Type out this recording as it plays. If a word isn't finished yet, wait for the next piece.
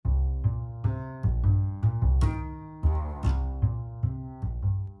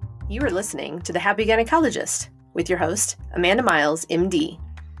You are listening to The Happy Gynecologist with your host, Amanda Miles, MD.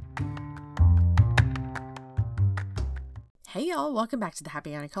 Hey y'all, welcome back to The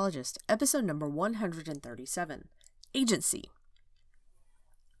Happy Gynecologist, episode number 137, Agency.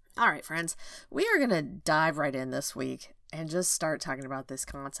 All right, friends, we are going to dive right in this week and just start talking about this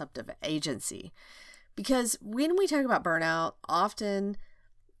concept of agency. Because when we talk about burnout, often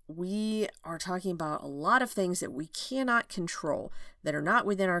we are talking about a lot of things that we cannot control, that are not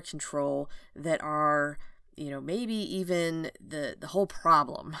within our control, that are, maybe even the whole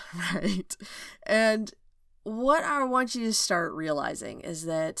problem, right? And what I want you to start realizing is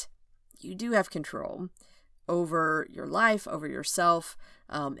that you do have control over your life, over yourself,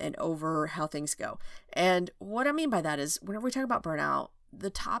 and over how things go. And what I mean by that is whenever we talk about burnout, the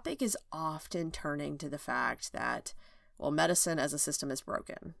topic is often turning to the fact that, well, medicine as a system is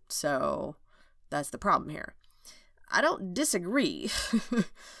broken. So that's the problem here. I don't disagree,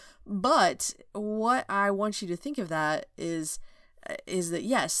 but what I want you to think of that is that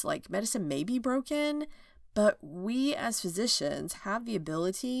yes, like medicine may be broken, but we as physicians have the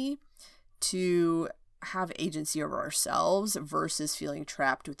ability to have agency over ourselves versus feeling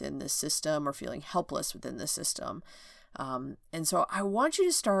trapped within the system or feeling helpless within the system. And so I want you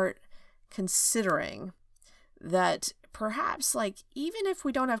to start considering that perhaps, like, even if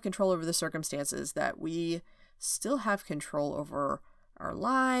we don't have control over the circumstances, that we still have control over our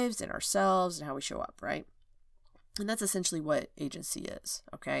lives and ourselves and how we show up, right? And that's essentially what agency is,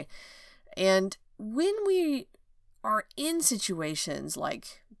 okay? And when we are in situations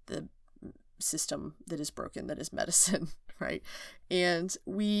like the system that is broken, that is medicine, right? And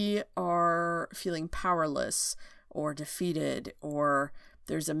we are feeling powerless or defeated, or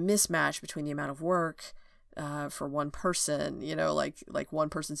there's a mismatch between the amount of work for one person, like one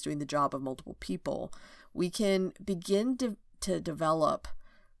person's doing the job of multiple people, we can begin to develop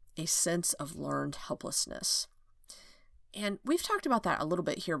a sense of learned helplessness. And we've talked about that a little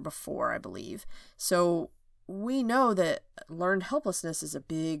bit here before, I believe. So we know that learned helplessness is a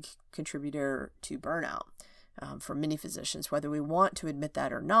big contributor to burnout for many physicians, whether we want to admit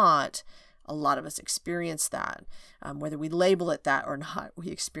that or not. A lot of us experience that. Whether we label it that or not, we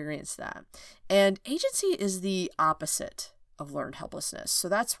experience that. And agency is the opposite of learned helplessness. So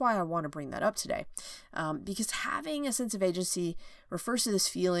that's why I want to bring that up today. Because having a sense of agency refers to this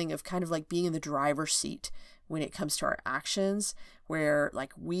feeling of kind of like being in the driver's seat when it comes to our actions, where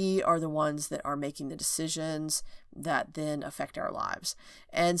like we are the ones that are making the decisions that then affect our lives.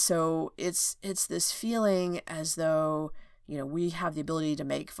 And so it's this feeling as though, we have the ability to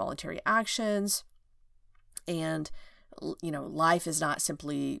make voluntary actions, and, life is not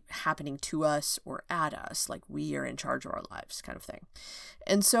simply happening to us or at us, like we are in charge of our lives, kind of thing.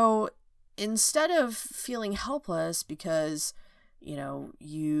 And so instead of feeling helpless because,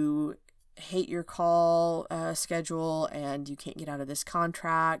 you hate your call schedule and you can't get out of this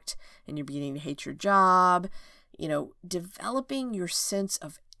contract and you're beginning to hate your job, developing your sense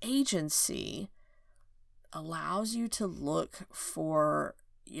of agency allows you to look for,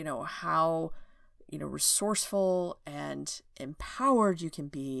 how, resourceful and empowered you can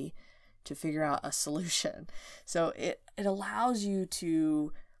be to figure out a solution. So it allows you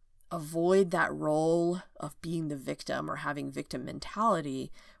to avoid that role of being the victim or having victim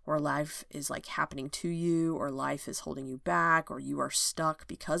mentality where life is like happening to you, or life is holding you back, or you are stuck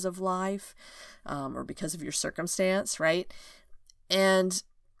because of life, or because of your circumstance, right? And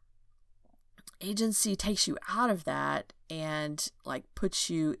agency takes you out of that and like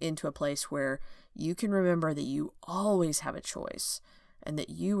puts you into a place where you can remember that you always have a choice and that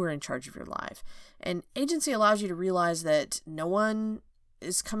you are in charge of your life. And agency allows you to realize that no one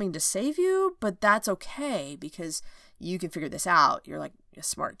is coming to save you, but that's okay because you can figure this out. You're like a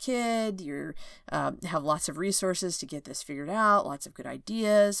smart kid. You have lots of resources to get this figured out, lots of good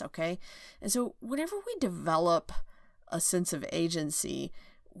ideas, okay? And so whenever we develop a sense of agency,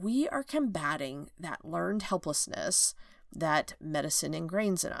 we are combating that learned helplessness that medicine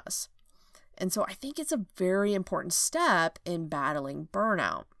ingrains in us. And so I think it's a very important step in battling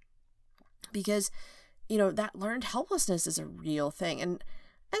burnout because, that learned helplessness is a real thing. And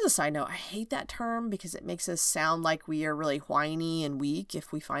as a side note, I hate that term because it makes us sound like we are really whiny and weak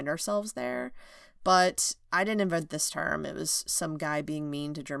if we find ourselves there. But I didn't invent this term. It was some guy being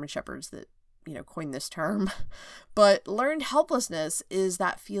mean to German Shepherds that coined this term. But learned helplessness is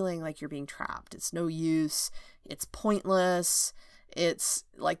that feeling like you're being trapped. It's no use. It's pointless. It's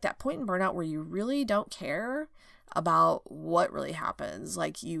like that point in burnout where you really don't care about what really happens.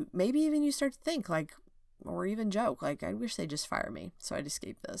 Like you start to think like, or even joke like, I wish they just fire me so I'd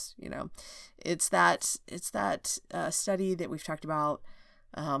escape this. It's that study that we've talked about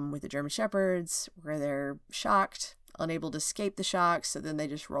with the German Shepherds, where they're shocked, unable to escape the shock, so then they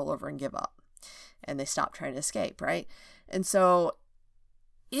just roll over and give up, and they stop trying to escape, right? And so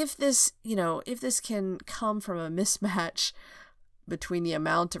if this can come from a mismatch between the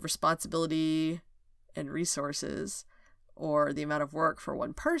amount of responsibility and resources or the amount of work for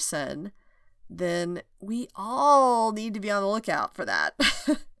one person, then we all need to be on the lookout for that.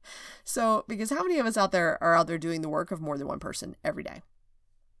 So, because how many of us out there are out there doing the work of more than one person every day,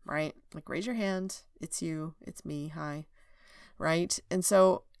 right? Like, raise your hand. It's you. It's me. Hi. Right? And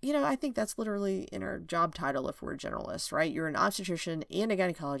so, I think that's literally in our job title if we're generalists, right? You're an obstetrician and a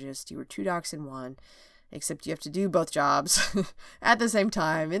gynecologist. You were 2 docs in one, except you have to do both jobs at the same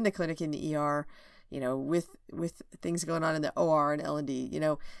time in the clinic, in the ER, with things going on in the OR and L&D.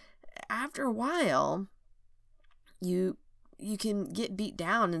 After a while, you can get beat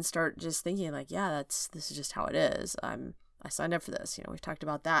down and start just thinking like, yeah, this is just how it is. I signed up for this. We've talked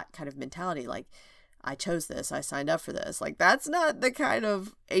about that kind of mentality. Like, I chose this. I signed up for this. Like, that's not the kind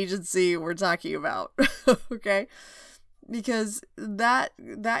of agency we're talking about. Okay? Because that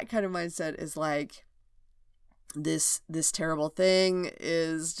kind of mindset is like, this terrible thing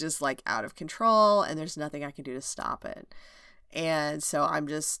is just like out of control and there's nothing I can do to stop it. And so I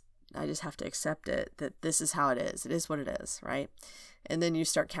just have to accept it, that this is how it is. It is what it is, right? And then you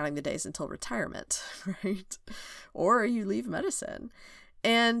start counting the days until retirement, right? Or you leave medicine.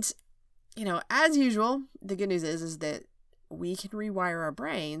 And, as usual, the good news is that we can rewire our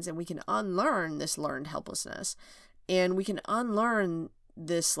brains and we can unlearn this learned helplessness. And we can unlearn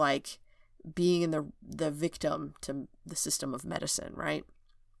this, like, being in the victim to the system of medicine, right?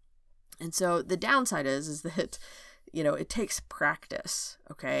 And so the downside is that, it takes practice,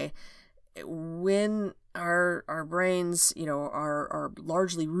 okay? When our brains, are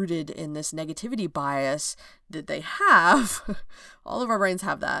largely rooted in this negativity bias that they have, all of our brains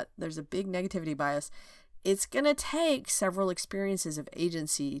have that. There's a big negativity bias. It's going to take several experiences of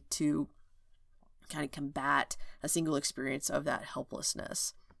agency to kind of combat a single experience of that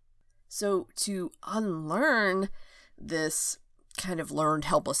helplessness. So to unlearn this kind of learned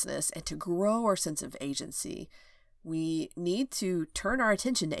helplessness and to grow our sense of agency, we need to turn our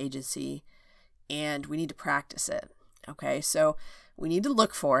attention to agency and we need to practice it. Okay, so we need to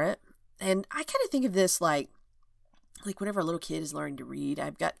look for it. And I kind of think of this like whenever a little kid is learning to read.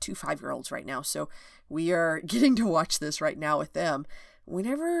 I've got 2 5-year-olds right now, so we are getting to watch this right now with them.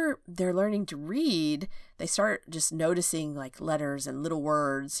 Whenever they're learning to read, they start just noticing like letters and little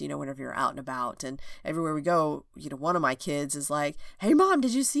words, whenever you're out and about. And everywhere we go, one of my kids is like, "Hey Mom,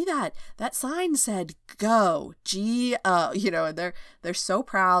 did you see that? That sign said go, G-O," and they're so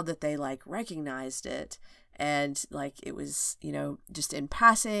proud that they like recognized it. And like, it was, just in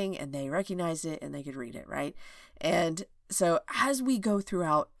passing and they recognized it and they could read it, right? And so as we go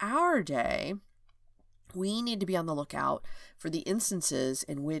throughout our day, we need to be on the lookout for the instances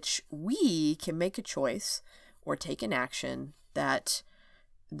in which we can make a choice or take an action that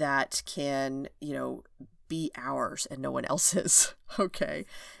can, be ours and no one else's. Okay.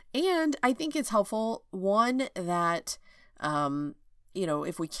 And I think it's helpful, one, that,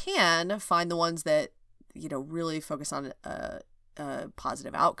 if we can find the ones that, really focus on a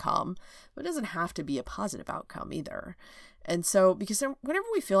positive outcome, but it doesn't have to be a positive outcome either. And so, because whenever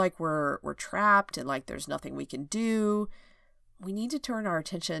we feel like we're trapped and like there's nothing we can do, we need to turn our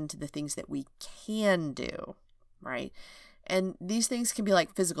attention to the things that we can do, right? And these things can be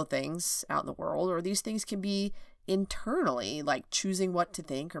like physical things out in the world, or these things can be internally, like choosing what to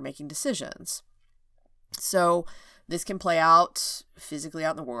think or making decisions. So this can play out physically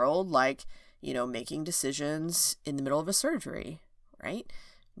out in the world, like, making decisions in the middle of a surgery, right?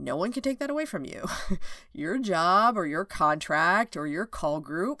 No one can take that away from you. Your job or your contract or your call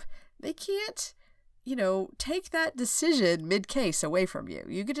group, they can't, take that decision mid-case away from you.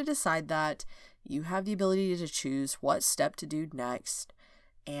 You get to decide that. You have the ability to choose what step to do next.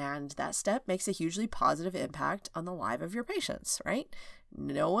 And that step makes a hugely positive impact on the life of your patients, right?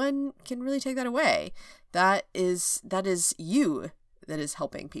 No one can really take that away. That is you that is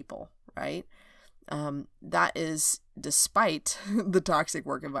helping people, right? That is despite the toxic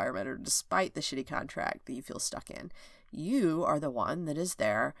work environment or despite the shitty contract that you feel stuck in. You are the one that is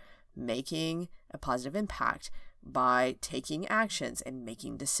there making a positive impact by taking actions and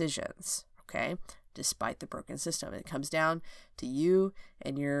making decisions, okay? Despite the broken system. It comes down to you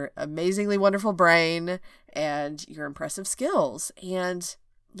and your amazingly wonderful brain and your impressive skills. And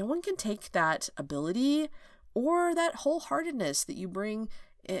no one can take that ability or that wholeheartedness that you bring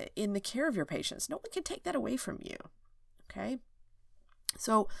in the care of your patients. No one can take that away from you. Okay?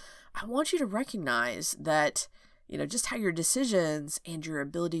 So I want you to recognize that, just how your decisions and your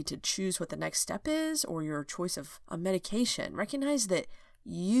ability to choose what the next step is, or your choice of a medication, recognize that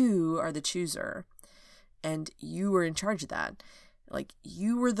you are the chooser and you are in charge of that. Like,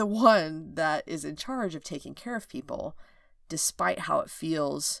 you were the one that is in charge of taking care of people, despite how it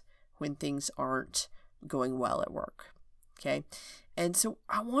feels when things aren't going well at work. Okay. And so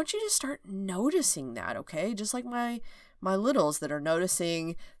I want you to start noticing that. Okay. Just like my littles that are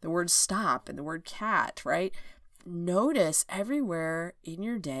noticing the word stop and the word cat, right? Notice everywhere in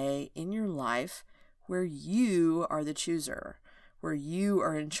your day, in your life, where you are the chooser, where you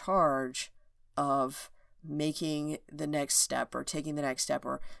are in charge of making the next step, or taking the next step,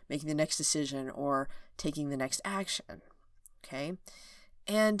 or making the next decision, or taking the next action. Okay.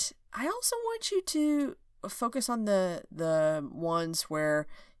 And I also want you to focus on the ones where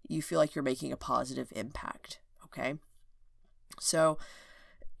you feel like you're making a positive impact. Okay. So,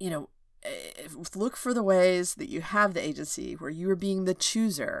 look for the ways that you have the agency, where you are being the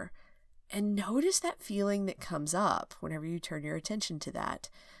chooser, and notice that feeling that comes up whenever you turn your attention to that,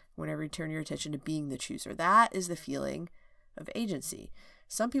 whenever you turn your attention to being the chooser. That is the feeling of agency.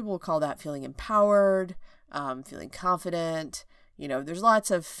 Some people will call that feeling empowered, feeling confident. There's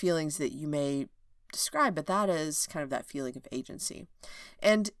lots of feelings that you may describe, but that is kind of that feeling of agency.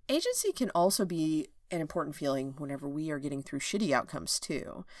 And agency can also be an important feeling whenever we are getting through shitty outcomes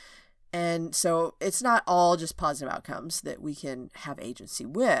too. And so it's not all just positive outcomes that we can have agency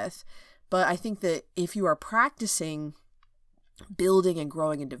with, but I think that if you are practicing building and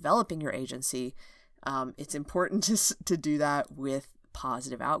growing and developing your agency, it's important to do that with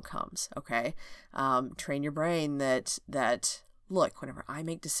positive outcomes. Okay. Train your brain that look, whenever I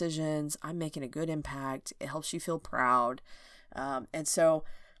make decisions, I'm making a good impact. It helps you feel proud. And so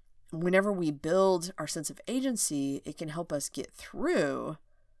whenever we build our sense of agency, it can help us get through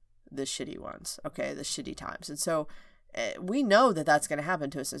the shitty ones, okay, the shitty times. And so we know that that's going to happen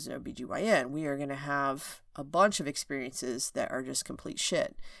to us as an OBGYN. We are going to have a bunch of experiences that are just complete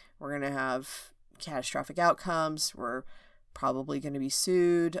shit. We're going to have catastrophic outcomes. We're probably going to be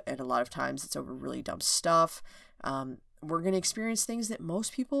sued, and a lot of times it's over really dumb stuff. We're going to experience things that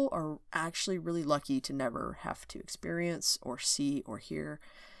most people are actually really lucky to never have to experience or see or hear.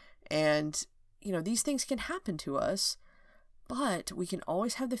 And, these things can happen to us, but we can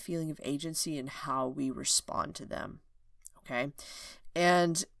always have the feeling of agency in how we respond to them. Okay.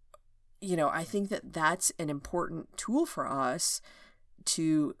 And, I think that that's an important tool for us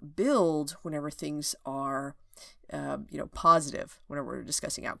to build whenever things are, positive, whenever we're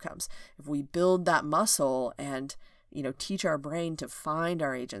discussing outcomes. If we build that muscle and, teach our brain to find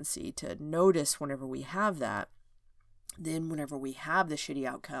our agency, to notice whenever we have that, then whenever we have the shitty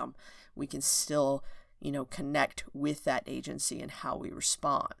outcome, we can still, connect with that agency and how we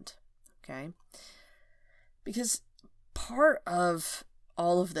respond. Okay. Because part of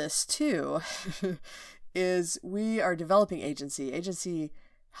all of this too is we are developing agency. Agency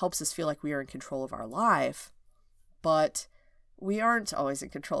helps us feel like we are in control of our life, but we aren't always in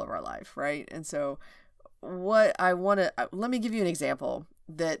control of our life, right? And so let me give you an example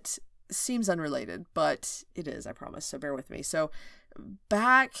that seems unrelated, but it is, I promise. So bear with me. So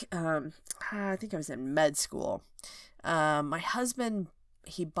back, I think I was in med school. My husband,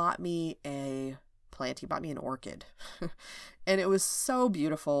 he bought me a plant. He bought me an orchid and it was so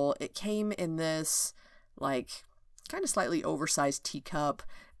beautiful. It came in this like kind of slightly oversized teacup,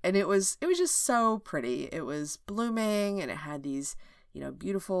 and it was just so pretty. It was blooming and it had these,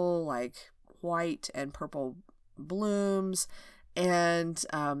 beautiful like white and purple blooms, and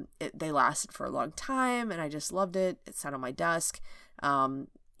they lasted for a long time, and I just loved it. It sat on my desk,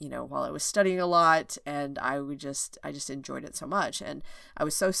 while I was studying a lot, and I just enjoyed it so much. And I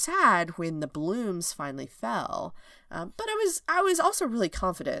was so sad when the blooms finally fell, but I was also really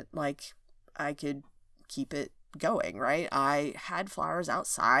confident, like I could keep it going, right? I had flowers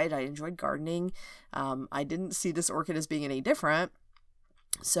outside. I enjoyed gardening. I didn't see this orchid as being any different.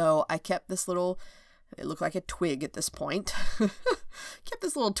 So I kept this little, it looked like a twig at this point, kept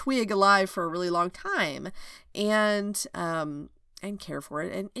this little twig alive for a really long time, and cared for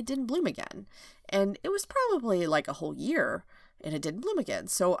it, and it didn't bloom again. And it was probably like a whole year and it didn't bloom again.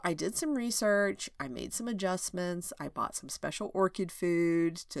 So I did some research, I made some adjustments, I bought some special orchid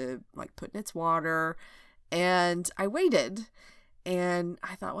food to like put in its water, and I waited, and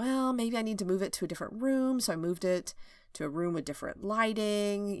I thought, well, maybe I need to move it to a different room. So I moved it to a room with different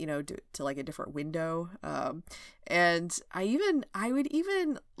lighting, to like a different window. And I would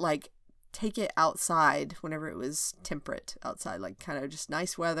even like take it outside whenever it was temperate outside, like kind of just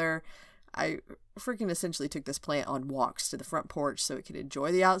nice weather. I freaking essentially took this plant on walks to the front porch so it could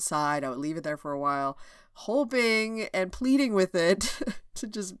enjoy the outside. I would leave it there for a while, hoping and pleading with it to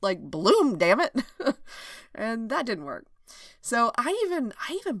just like bloom, damn it. And that didn't work. So I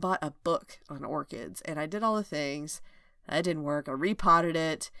even bought a book on orchids, and I did all the things. That didn't work. I repotted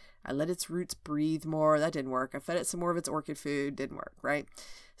it. I let its roots breathe more. That didn't work. I fed it some more of its orchid food. Didn't work, right?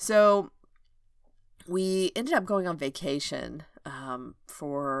 So we ended up going on vacation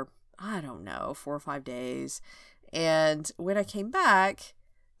for, I don't know, 4 or 5 days. And when I came back,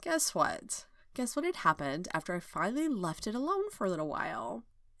 guess what? Guess what had happened after I finally left it alone for a little while?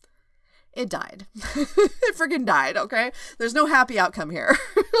 It died. It freaking died, okay? There's no happy outcome here.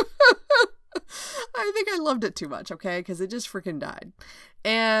 I think I loved it too much, okay? Because it just freaking died.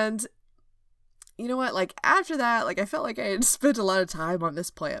 And you know what? Like, after that, like, I felt like I had spent a lot of time on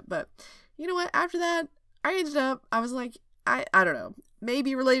this plant. But you know what? After that, I was like, I don't know.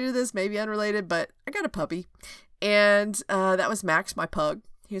 Maybe related to this, maybe unrelated, but I got a puppy. And that was Max, my pug.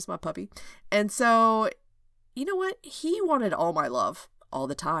 He was my puppy. And so, you know what? He wanted all my love all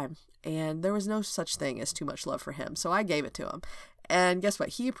the time. And there was no such thing as too much love for him. So I gave it to him. And guess what?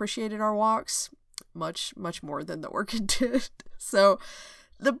 He appreciated our walks much, much more than the orchid did. So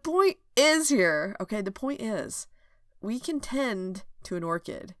the point is here, okay? The point is we can tend to an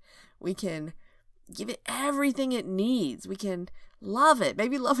orchid. We can give it everything it needs. We can love it,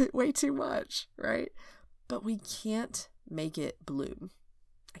 maybe love it way too much, right? But we can't make it bloom.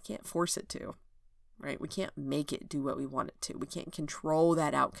 I can't force it to. Right? We can't make it do what we want it to. We can't control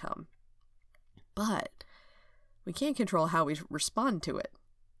that outcome. But we can control how we respond to it,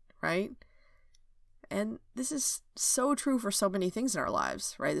 right? And this is so true for so many things in our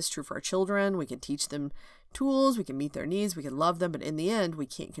lives, right? This is true for our children. We can teach them tools. We can meet their needs. We can love them. But in the end, we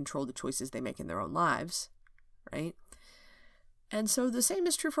can't control the choices they make in their own lives, right? And so the same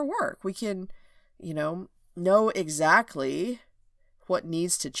is true for work. We can, know exactly what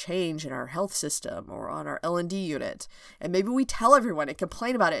needs to change in our health system or on our L&D unit. And maybe we tell everyone and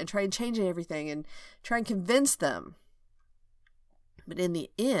complain about it and try and change everything and try and convince them. But in the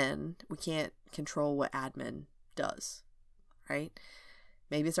end, we can't control what admin does, right?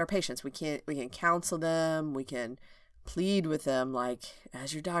 Maybe it's our patients. We can counsel them. We can plead with them like,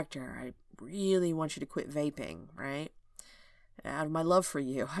 as your doctor, I really want you to quit vaping, right? Out of my love for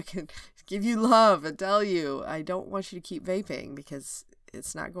you, I can give you love and tell you I don't want you to keep vaping because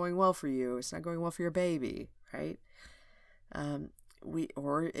it's not going well for you. It's not going well for your baby, right?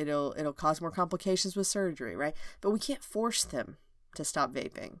 It'll cause more complications with surgery, right? But we can't force them to stop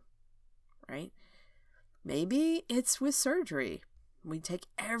vaping, right? Maybe it's with surgery. We take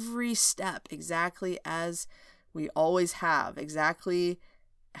every step exactly as we always have, exactly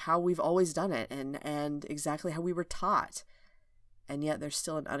how we've always done it, and exactly how we were taught. And yet there's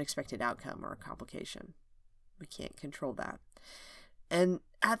still an unexpected outcome or a complication. We can't control that. And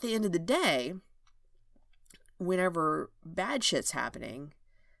at the end of the day, whenever bad shit's happening,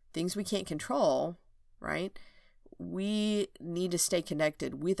 things we can't control, right? We need to stay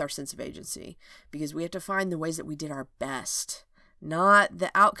connected with our sense of agency because we have to find the ways that we did our best, not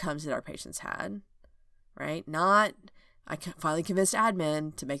the outcomes that our patients had, right? Not, I finally convinced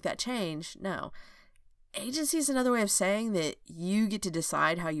admin to make that change. No. Agency is another way of saying that you get to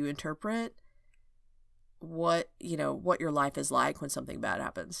decide how you interpret what your life is like when something bad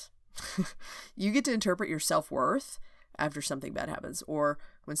happens. You get to interpret your self-worth after something bad happens or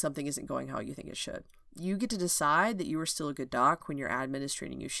when something isn't going how you think it should. You get to decide that you are still a good doc when your admin is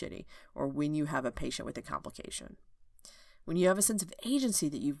treating you shitty or when you have a patient with a complication. When you have a sense of agency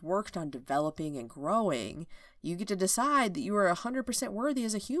that you've worked on developing and growing, you get to decide that you are 100% worthy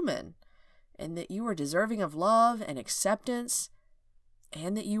as a human. And that you are deserving of love and acceptance,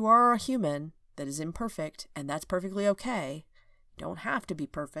 and that you are a human that is imperfect, and that's perfectly okay. You don't have to be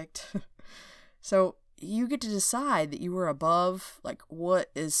perfect. So you get to decide that you are above like what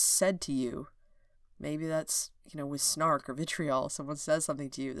is said to you. Maybe that's, with snark or vitriol. Someone says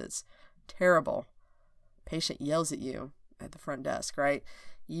something to you that's terrible. Patient yells at you at the front desk, right?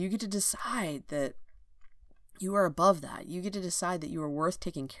 You get to decide that you are above that. You get to decide that you are worth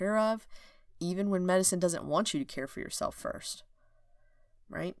taking care of, even when medicine doesn't want you to care for yourself first,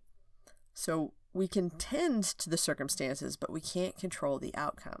 right? So we can tend to the circumstances, but we can't control the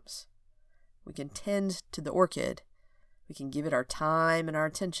outcomes. We can tend to the orchid. We can give it our time and our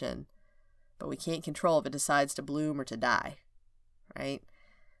attention, but we can't control if it decides to bloom or to die, right?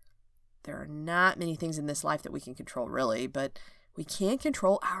 There are not many things in this life that we can control, really, but we can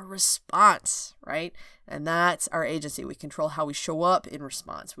control our response, right? And that's our agency. We control how we show up in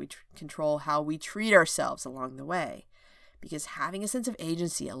response. We control how we treat ourselves along the way. because having a sense of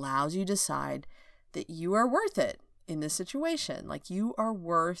agency allows you to decide that you are worth it in this situation. Like you are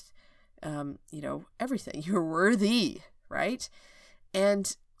worth, everything. You're worthy, right?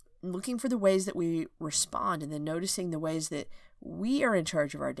 And looking for the ways that we respond and then noticing the ways that we are in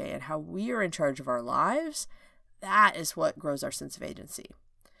charge of our day and how we are in charge of our lives, that is what grows our sense of agency.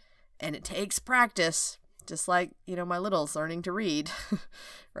 And it takes practice, just like, my littles learning to read,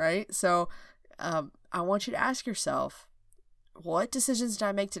 right? So I want you to ask yourself, what decisions did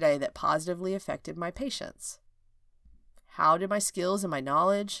I make today that positively affected my patients? How did my skills and my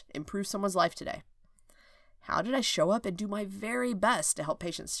knowledge improve someone's life today? How did I show up and do my very best to help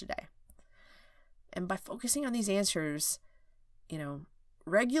patients today? And by focusing on these answers,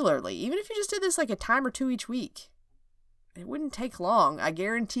 regularly, even if you just did this like a time or two each week, it wouldn't take long. I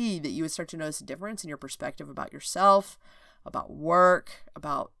guarantee that you would start to notice a difference in your perspective about yourself, about work,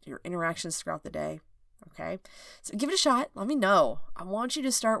 about your interactions throughout the day. Okay, so give it a shot. Let me know. I want you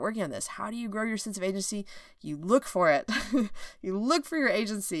to start working on this. How do you grow your sense of agency? You look for it. You look for your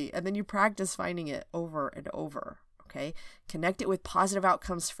agency, and then you practice finding it over and over. Okay, connect it with positive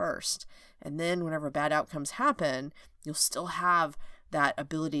outcomes first. And then whenever bad outcomes happen, you'll still have that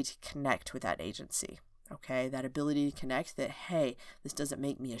ability to connect with that agency. Okay, that ability to connect that, hey, this doesn't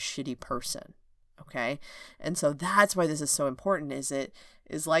make me a shitty person. Okay, and so that's why this is so important. Is it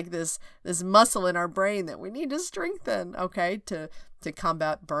is like this muscle in our brain that we need to strengthen, okay, to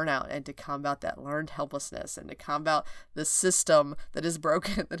combat burnout and to combat that learned helplessness and to combat the system that is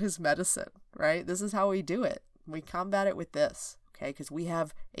broken, that is medicine, right? This is how we do it. We combat it with this, okay, because we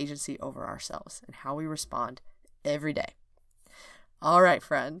have agency over ourselves and how we respond every day. All right,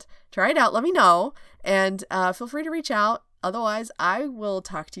 friend, try it out. Let me know, and feel free to reach out. Otherwise, I will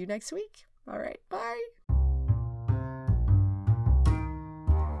talk to you next week. All right, bye.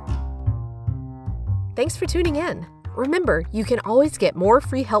 Thanks for tuning in. Remember, you can always get more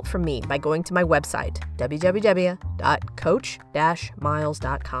free help from me by going to my website,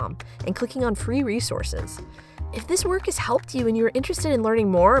 www.coach-miles.com, and clicking on free resources. If this work has helped you and you're interested in learning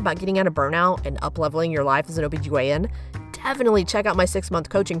more about getting out of burnout and up-leveling your life as an OBGYN, definitely check out my 6-month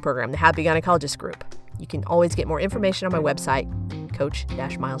coaching program, the Happy Gynecologist Group. You can always get more information on my website,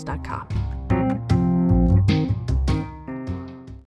 coach-miles.com.